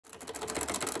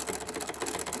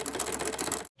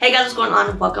Hey guys, what's going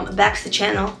on? Welcome back to the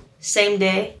channel. Same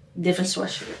day, different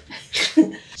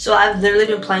sweatshirt. So I've literally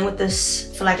been playing with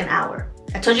this for like an hour.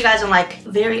 I told you guys in like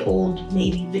a very old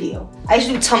Navy video. I used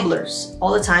to do tumblers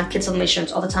all the time, kid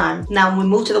sublimations all the time. Now when we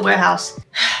moved to the warehouse,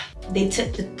 they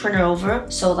took the printer over,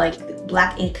 so like the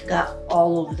black ink got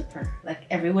all over the printer, like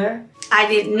everywhere. I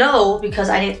didn't know because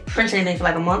I didn't print anything for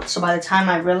like a month, so by the time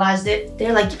I realized it,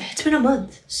 they're like, it's been a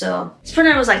month. So this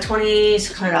printer was like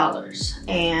 $2,600,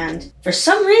 and for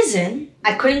some reason,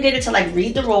 I couldn't get it to like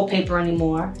read the roll paper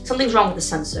anymore. Something's wrong with the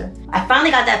sensor. I finally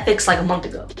got that fixed like a month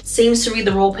ago. It seems to read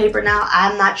the roll paper now.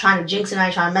 I'm not trying to jinx it, I'm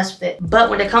not trying to mess with it. But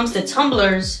when it comes to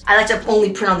tumblers, I like to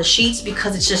only print on the sheets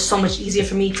because it's just so much easier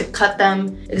for me to cut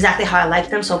them exactly how I like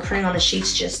them. So printing on the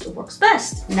sheets just works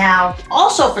best. Now,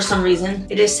 also for some reason,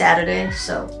 it is Saturday,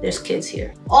 so there's kids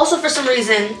here. Also for some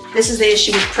reason, this is the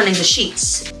issue with printing the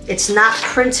sheets. It's not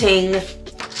printing,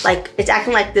 like, it's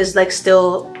acting like there's like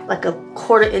still like a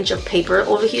 1/4 inch of paper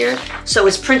over here. So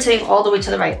it's printing all the way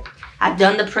to the right. I've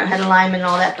done the print head alignment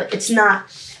and all that, but it's not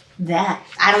that.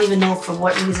 I don't even know for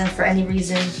what reason, for any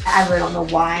reason. I really don't know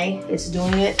why it's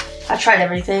doing it. I've tried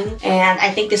everything, and I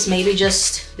think this maybe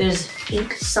just, there's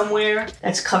ink somewhere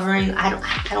that's covering, I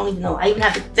don't even know. I even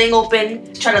have the thing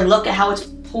open to try to look at how it's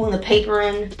pulling the paper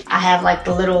in. I have like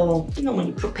the little, you know, when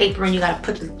you put paper in, you gotta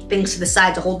put the things to the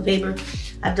side to hold the paper.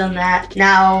 I've done that.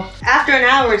 Now, after an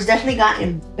hour, it's definitely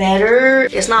gotten better.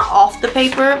 It's not off the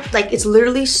paper. Like, it's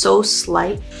literally so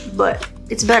slight, but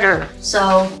it's better.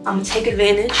 So I'm gonna take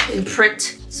advantage and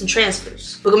print some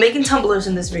transfers. We're making tumblers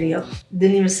in this video.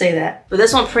 Didn't even say that. But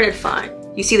this one printed fine.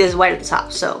 You see there's white at the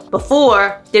top. So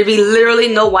before, there'd be literally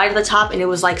no white at the top and it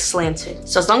was like slanted.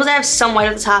 So as long as I have some white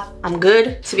at the top, I'm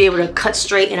good to be able to cut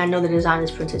straight, and I know the design is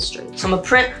printed straight. So I'm gonna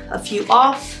print a few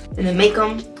off and then make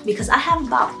them, because I have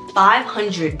about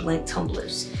 500 blank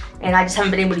tumblers and I just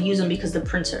haven't been able to use them because the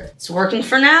printer. It's working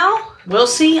for now. We'll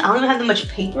see. I don't even have that much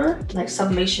paper, like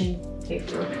sublimation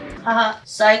paper. Haha,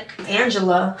 psych,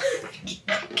 Angela.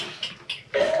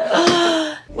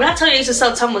 When I tell you I used to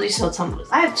sell tumblers, I used to sell tumblers.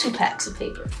 I have 2 packs of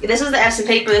paper. This is the Epson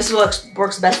paper. This is what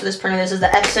works best for this printer. This is the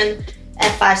Epson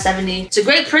F570. It's a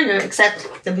great printer,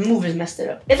 except the movers messed it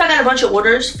up. If I got a bunch of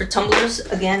orders for tumblers,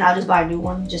 again, I'll just buy a new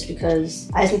one just because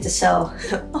I just need to sell,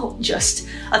 just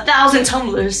 1,000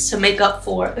 tumblers to make up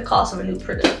for the cost of a new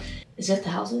printer. Is that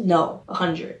 1,000? No,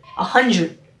 100.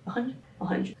 100. 100?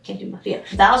 100. Can't do math. Yeah,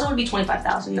 1,000 would be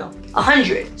 25,000. No,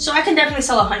 100. So I can definitely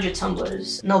sell 100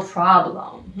 tumblers. No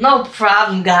problem. No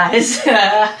problem, guys.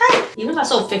 Even if I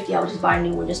sold 50, I would just buy a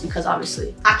new one, just because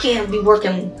obviously I can't be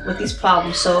working with these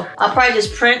problems. So I'll probably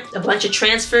just print a bunch of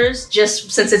transfers just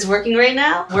since it's working right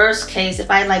now. Worst case, if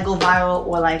I like go viral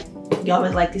or like y'all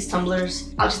really like these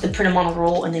tumblers, I'll just print them on a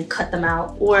roll and then cut them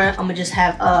out. Or I'm gonna just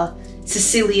have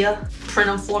Cecilia print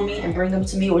them for me and bring them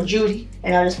to me, or Judy,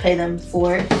 and I'll just pay them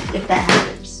for it if that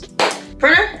happens.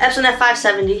 Printer, Epson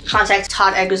F570. Contact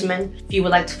Todd Eggersman if you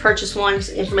would like to purchase one.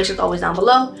 Information is always down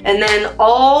below. And then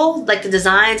all like the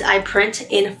designs I print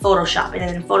in Photoshop. And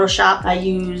then in Photoshop, I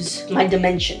use my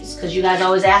dimensions, because you guys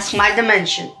always ask my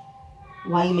dimension.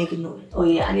 Why are you making noise? Oh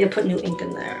yeah, I need to put new ink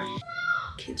in there.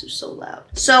 Kids are so loud.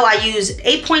 So I use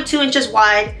 8.2 inches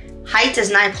wide. Height is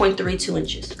 9.32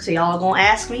 inches. So y'all are gonna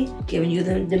ask me, giving you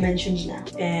the dimensions now.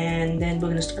 And then we're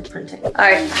gonna start printing. All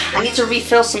right, I need to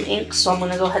refill some ink, so I'm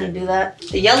gonna go ahead and do that.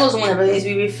 The yellow is the one that really needs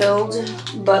to be refilled,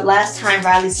 but last time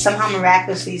Riley somehow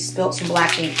miraculously spilled some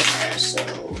black ink in there, so.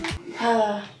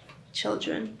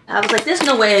 Children. I was like, there's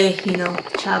no way, you know,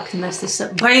 a child can mess this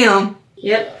up. Bam!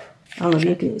 Yep. I don't know if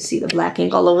you can see the black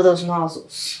ink all over those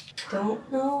nozzles.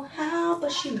 Don't know how,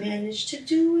 but she managed to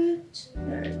do it.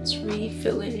 Alright, it's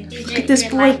refilling. Look at this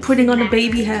boy putting on a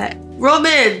baby hat.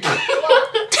 Robin!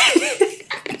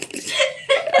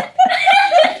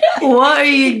 What are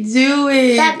you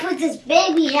doing? Dad put this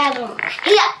baby hat on.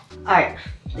 Yeah. Alright,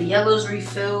 the yellow's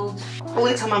refilled.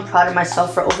 Only time I'm proud of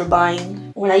myself for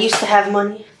overbuying. When I used to have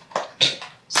money.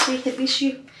 See, at least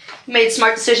you made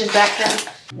smart decisions back then.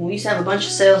 When we used to have a bunch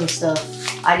of sales and stuff,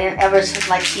 I didn't ever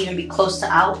like to even be close to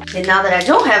out. And now that I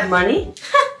don't have money,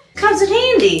 comes in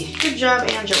handy. Good job,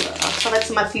 Angela. I'll tell that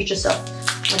to my future self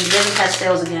when the business has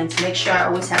sales again, to make sure I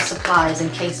always have supplies in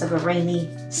case of a rainy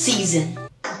season.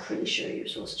 I'm pretty sure you're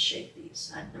supposed to shake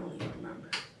these. I don't even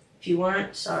remember. If you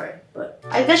weren't, sorry. But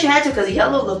I guess you had to, because the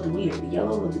yellow looked weird. The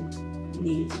yellow looked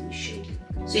needed to be shaken.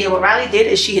 So yeah, what Riley did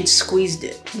is she had squeezed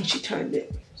it and she turned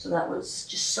it. So that was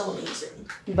just so amazing.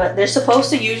 But they're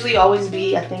supposed to usually always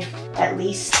be, I think, at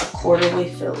least a 1/4 way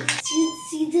filled.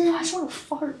 See this? I just want to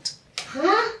fart.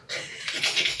 Huh?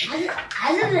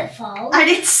 I didn't fall. I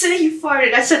didn't say you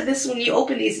farted. I said this when you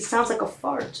open these, it sounds like a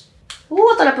fart. Ooh,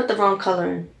 I thought I put the wrong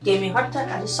color in. Gave me a heart attack.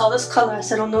 I just saw this color. I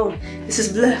said, oh no, this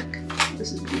is black.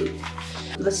 This is blue.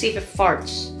 Let's see if it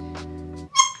farts.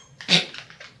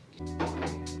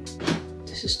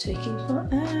 This is taking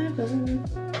forever.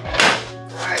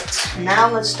 Alright, now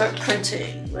let's start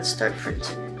printing. Let's start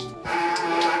printing.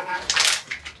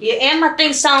 Yeah, and my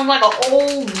thing sounds like an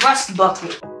old rust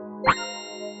bucket.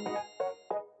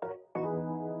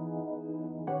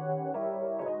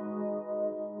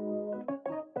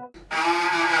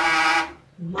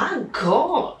 My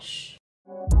gosh.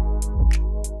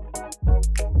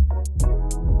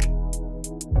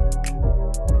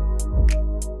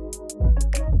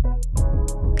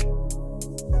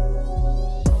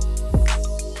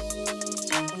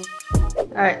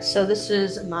 Alright, so this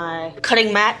is my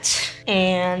cutting mat,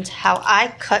 and how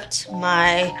I cut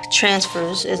my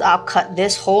transfers is I'll cut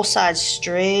this whole side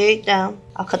straight down.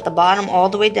 I'll cut the bottom all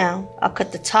the way down. I'll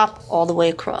cut the top all the way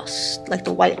across, like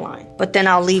the white line. But then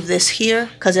I'll leave this here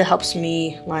because it helps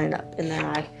me line it up. And then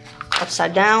I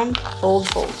upside down, fold,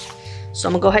 fold. So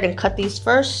I'm gonna go ahead and cut these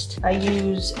first. I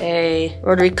use a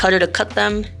rotary cutter to cut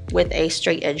them with a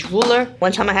straight edge ruler.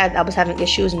 One time I was having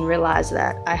issues and realized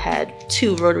that I had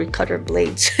 2 rotary cutter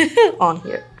blades on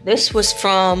here. This was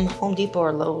from Home Depot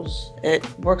or Lowe's. It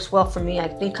works well for me, I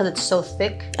think because it's so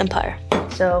thick. Empire.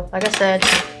 So like I said,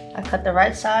 I cut the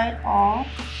right side off.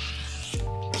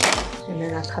 And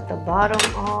then I cut the bottom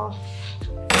off.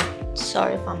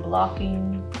 Sorry if I'm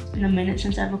blocking. It's been a minute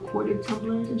since I've recorded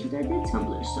tumblers and since I did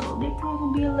tumblers, so they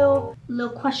probably gonna be a little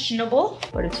questionable,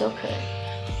 but it's okay.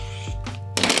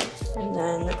 And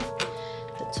then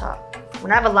the top.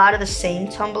 When I have a lot of the same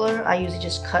tumbler, I usually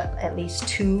just cut at least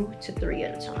 2 to 3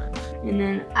 at a time. And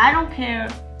then I don't care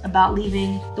about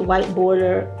leaving the white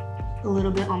border a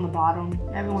little bit on the bottom.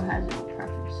 Everyone has their own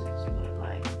preferences, but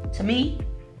like, to me,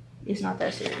 it's not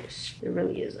that serious. It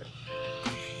really isn't.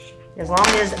 As long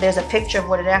as there's a picture of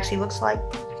what it actually looks like,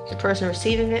 the person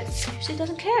receiving it usually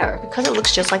doesn't care because it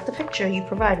looks just like the picture you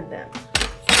provided them.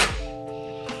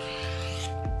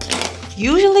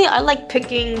 Usually I like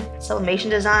picking sublimation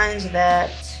designs that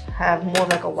have more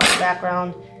like a white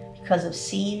background because of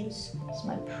seams. It's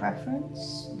my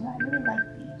preference, but I really like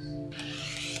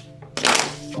these.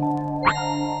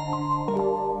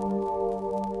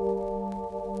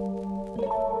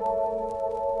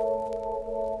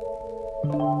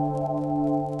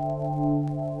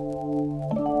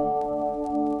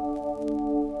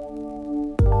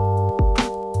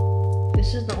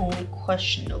 This is the only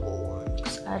questionable one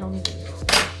because I don't even know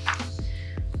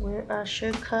where I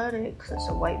should cut it because it's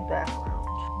a white background.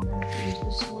 I'm going to use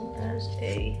this one as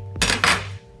a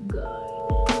guide.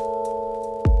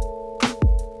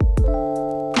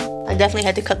 I definitely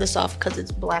had to cut this off because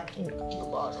it's black ink on the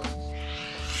bottom.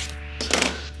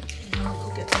 Now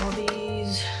we'll get all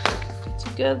these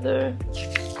together.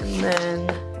 And then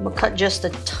I'm going to cut just a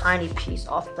tiny piece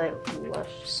off the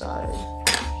left side.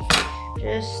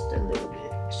 Just a little bit.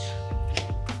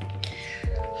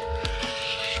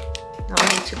 Now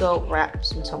I need to go wrap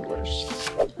some tumblers.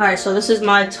 Alright, so this is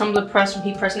my tumbler press from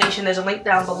Heat Press Nation. There's a link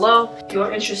down below if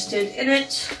you're interested in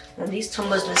it. And these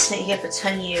tumblers have been sitting here for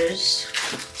 10 years.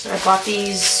 So I bought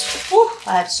these. Whew,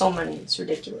 I have so many, it's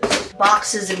ridiculous.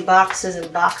 Boxes and boxes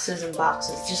and boxes and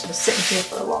boxes. Just been sitting here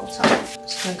for a long time.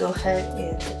 Just gonna go ahead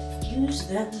and use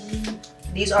them.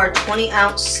 These are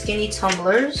 20-ounce skinny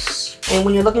tumblers. And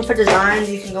when you're looking for designs,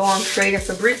 you can go on Creative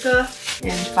Fabrica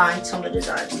and find tumbler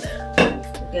designs there.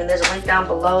 Again, there's a link down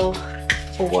below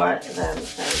for them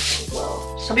as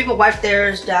well. Some people wipe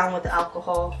theirs down with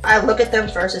alcohol. I look at them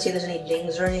first to see if there's any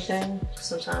dings or anything.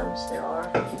 Sometimes there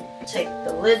are. Take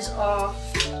the lids off.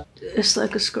 It's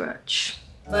like a scratch,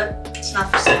 but it's not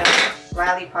for sale.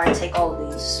 Riley probably take all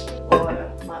of these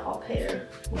or my au pair.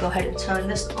 We'll go ahead and turn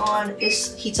this on.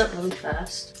 This heats up really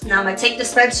fast. Now my tape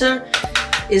dispenser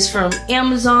is from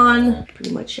Amazon.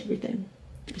 Pretty much everything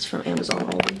is from Amazon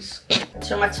always.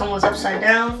 Turn my tumblers upside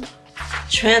down.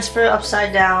 Transfer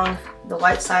upside down. The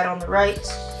white side on the right.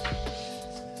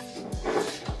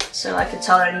 So I can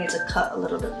tell that I need to cut a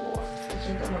little bit more. I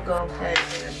think I'm gonna go ahead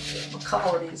and cut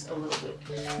all of these a little bit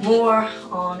more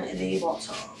on the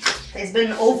bottom. It's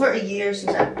been over a year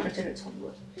since I printed a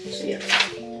tumbler. So yeah.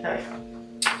 Alright.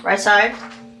 Right side.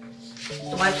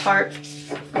 The white part.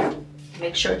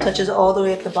 Make sure it touches all the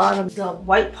way at the bottom. The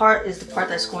white part is the part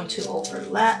that's going to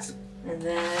overlap. And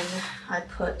then I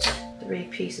put 3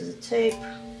 pieces of tape.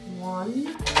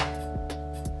 1,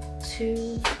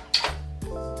 2,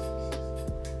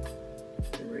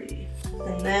 3.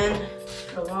 And then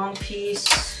the long piece.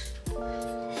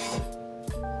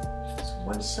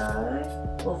 One side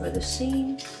over the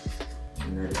seam,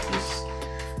 and then a piece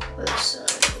other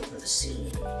side over the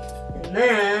seam. And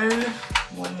then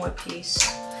one more piece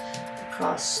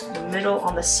across the middle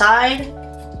on the side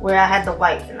where I had the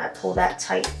white, and I pull that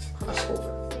tight across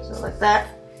over. So like that.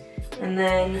 And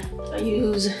then I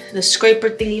use the scraper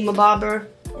thingy mabobber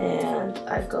and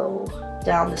I go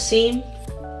down the seam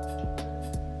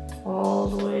all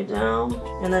the way down,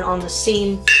 and then on the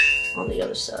seam on the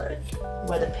other side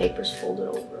where the paper's folded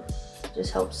over.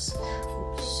 Just helps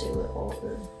seal it all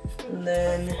in. And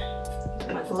then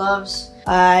my gloves,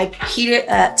 I heat it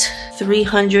at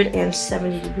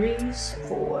 370 degrees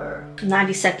for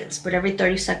 90 seconds, but every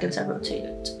 30 seconds I rotate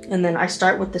it. And then I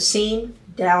start with the seam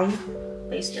down,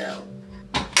 face down.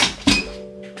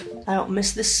 I don't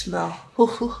miss this smell.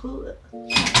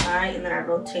 Alright, and then I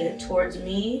rotate it towards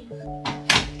me.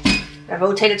 I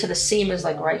rotate it to the seam is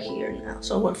like right here now.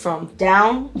 So it went from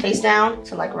down, face down,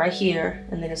 to like right here,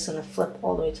 and then it's gonna flip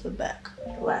all the way to the back.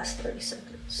 The last 30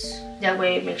 seconds. That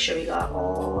way, make sure we got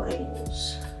all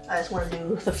angles. I just wanna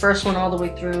do the first one all the way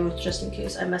through, just in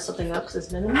case I mess something up, because it's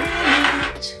been a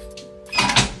minute.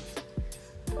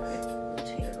 Alright,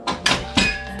 rotate it all the way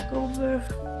back over.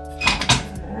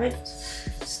 Alright,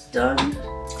 it's done.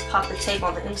 Pop the tape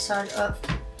on the inside up,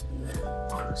 and then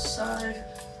on the side.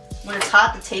 When it's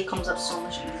hot, the tape comes up so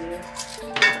much easier.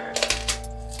 Alright.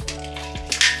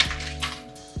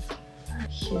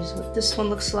 Here's what this one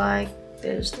looks like.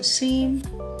 There's the seam.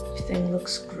 Everything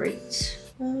looks great.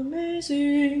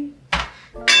 Amazing.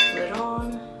 Put it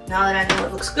on. Now that I know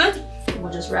it looks good,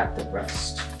 we'll just wrap the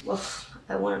rest. Well,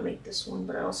 I want to make this one,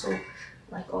 but I also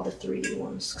like all the 3D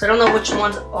ones. Cause I don't know which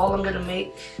ones all I'm gonna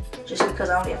make, just because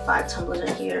I only have 5 tumblers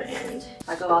in here, and if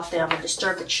I go out there, I'm gonna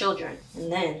disturb the children,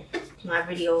 and then my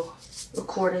video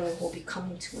recording will be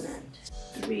coming to an end.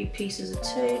 3 pieces of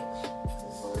tape.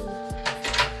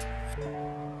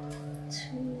 1,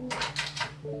 2,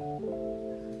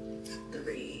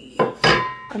 3.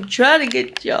 I'm trying to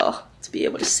get y'all to be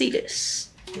able to see this.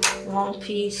 Long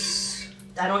piece.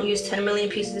 I don't use 10 million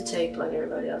pieces of tape like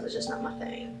everybody else. It's just not my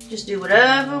thing. Just do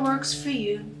whatever works for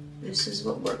you. This is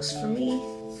what works for me.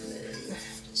 And then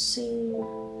the seam.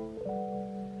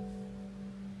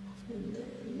 And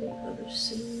then the other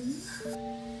seam.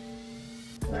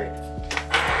 Alright.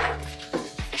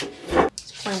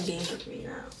 It's playing games with me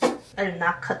now. I did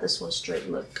not cut this one straight.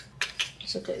 Look.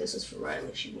 It's okay. This is for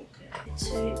Riley. She won't care.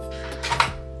 Tape.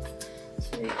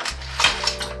 Tape.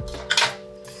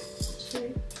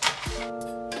 Tape.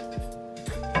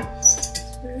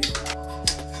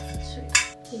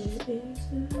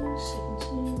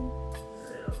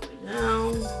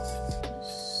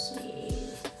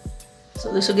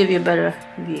 So this will give you a better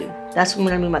view. That's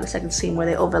what I mean by the second seam, where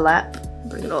they overlap.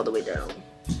 Bring it all the way down.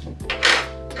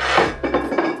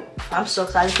 I'm so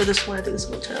excited for this one. I think this is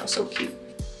gonna turn out so cute.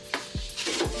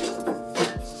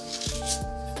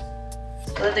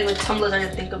 The other thing with tumblers I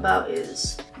didn't think about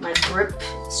is my grip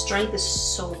strength is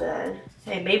so bad.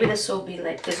 Hey, maybe this will be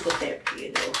like physical therapy,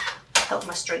 you know, help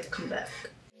my strength come back.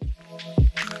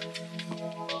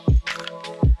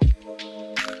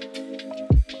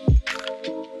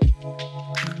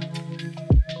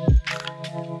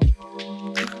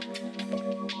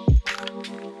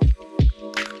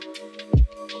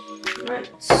 Alright,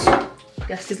 I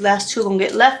guess these last 2 are gonna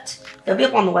get left. They'll be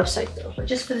up on the website though, but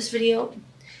just for this video,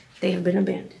 they have been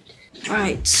abandoned.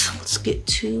 Alright, let's get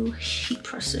to heat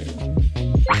pressing.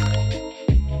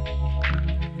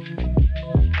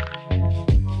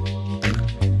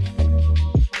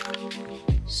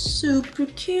 Super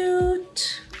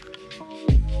cute.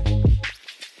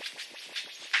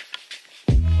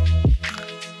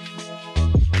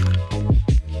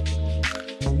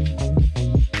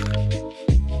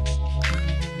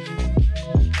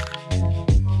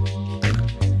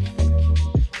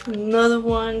 Another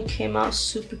one came out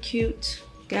super cute.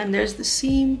 Again, there's the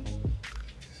seam.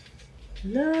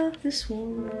 Love this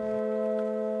one.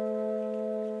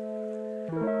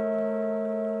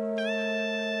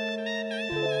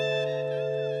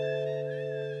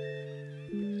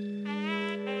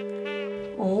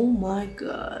 Oh my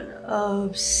god,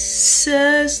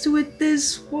 obsessed with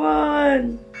this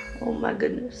one. Oh my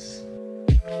goodness.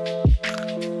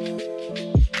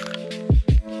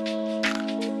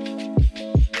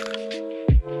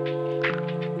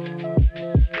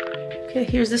 Okay,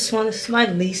 here's this one. This is my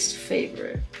least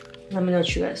favorite. Let me know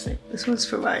what you guys think. This one's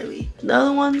for Riley. The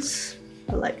other ones,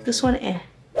 I like. This one, eh.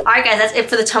 Alright guys, that's it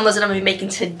for the tumblers that I'm gonna be making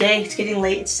today. It's getting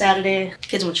late, it's Saturday.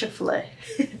 Kids want Chick-fil-A.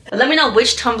 But let me know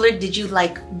which tumbler did you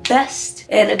like best.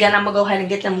 And again, I'm gonna go ahead and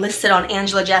get them listed on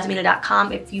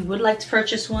AngelaJasmina.com if you would like to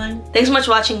purchase one. Thanks so much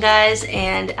for watching guys,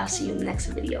 and I'll see you in the next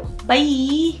video.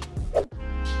 Bye!